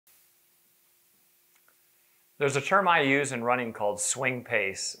There's a term I use in running called swing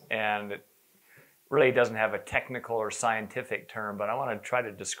pace, and it really doesn't have a technical or scientific term, but I want to try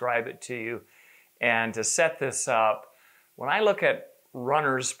to describe it to you. And to set this up, when I look at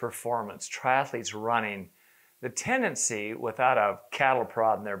runners' performance, triathletes running, the tendency without a cattle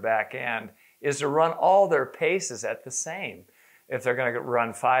prod in their back end is to run all their paces at the same. If they're going to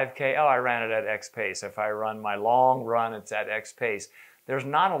run 5K, oh, I ran it at X pace. If I run my long run, it's at X pace. There's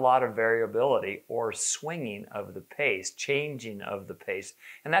not a lot of variability or swinging of the pace, changing of the pace.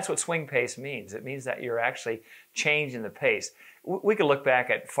 And that's what swing pace means. It means that you're actually changing the pace. We could look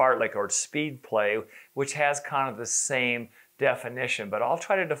back at fartlek or speed play, which has kind of the same definition, but I'll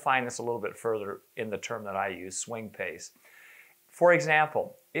try to define this a little bit further in the term that I use, swing pace. For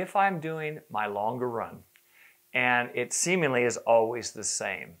example, if I'm doing my longer run, and it seemingly is always the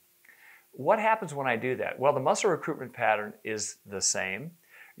same, what happens when I do that? Well, the muscle recruitment pattern is the same.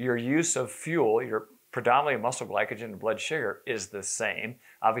 Your use of fuel, your predominantly muscle glycogen and blood sugar, is the same.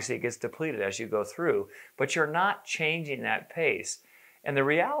 Obviously, it gets depleted as you go through, but you're not changing that pace. And the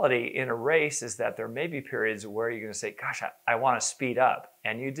reality in a race is that there may be periods where you're going to say, gosh, I want to speed up.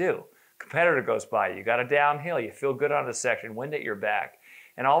 And you do. Competitor goes by, you got a downhill, you feel good on a section, wind at your back.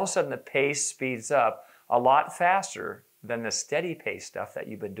 And all of a sudden the pace speeds up a lot faster than the steady pace stuff that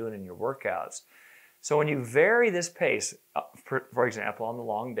you've been doing in your workouts. So when you vary this pace, for example, on the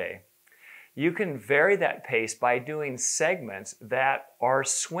long day, you can vary that pace by doing segments that are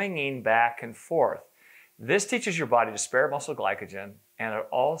swinging back and forth. This teaches your body to spare muscle glycogen, and it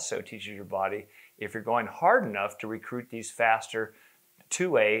also teaches your body, if you're going hard enough, to recruit these faster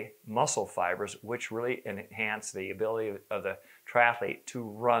 2A muscle fibers, which really enhance the ability of the triathlete to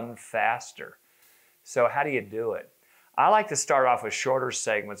run faster. So how do you do it? I like to start off with shorter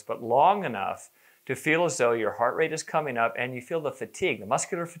segments, but long enough to feel as though your heart rate is coming up and you feel the fatigue, the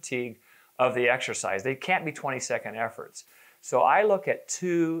muscular fatigue of the exercise. They can't be 20-second efforts. So I look at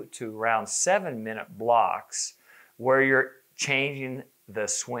 2 to around 7-minute blocks where you're changing the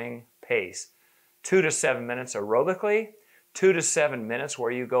swing pace. 2 to 7 minutes aerobically, 2 to 7 minutes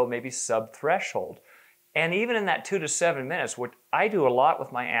where you go maybe sub-threshold. And even in that 2 to 7 minutes, what I do a lot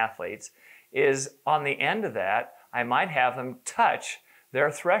with my athletes is on the end of that, I might have them touch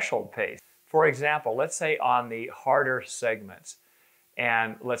their threshold pace. For example, let's say on the harder segments,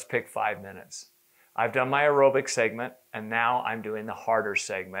 and let's pick 5 minutes. I've done my aerobic segment, and now I'm doing the harder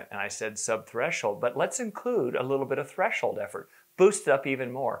segment, and I said sub-threshold, but let's include a little bit of threshold effort, boost it up even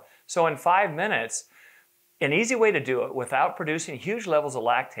more. So in 5 minutes, an easy way to do it without producing huge levels of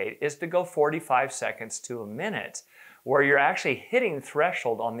lactate is to go 45 seconds to a minute, where you're actually hitting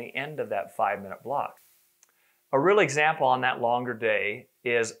threshold on the end of that 5-minute block. A real example on that longer day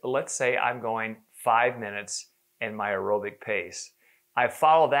is, let's say I'm going 5 minutes in my aerobic pace. I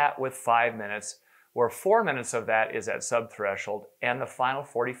follow that with 5 minutes, where 4 minutes of that is at sub-threshold, and the final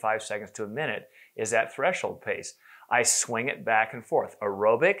 45 seconds to a minute is at threshold pace. I swing it back and forth.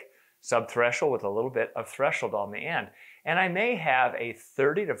 Aerobic, sub-threshold with a little bit of threshold on the end. And I may have a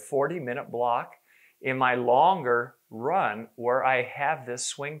 30 to 40 minute block in my longer run where I have this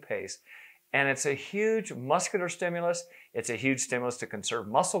swing pace. And it's a huge muscular stimulus. It's a huge stimulus to conserve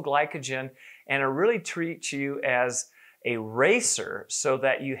muscle glycogen, and it really treats you as a racer so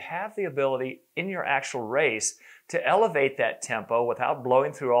that you have the ability in your actual race to elevate that tempo without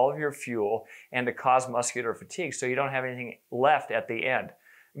blowing through all of your fuel and to cause muscular fatigue so you don't have anything left at the end.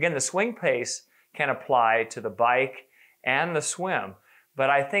 Again, the swing pace can apply to the bike and the swim, but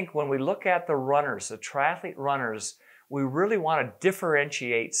I think when we look at the runners, the triathlete runners, we really want to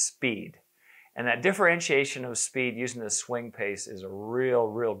differentiate speed. And that differentiation of speed using the swing pace is a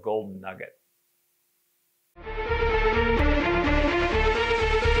real golden nugget.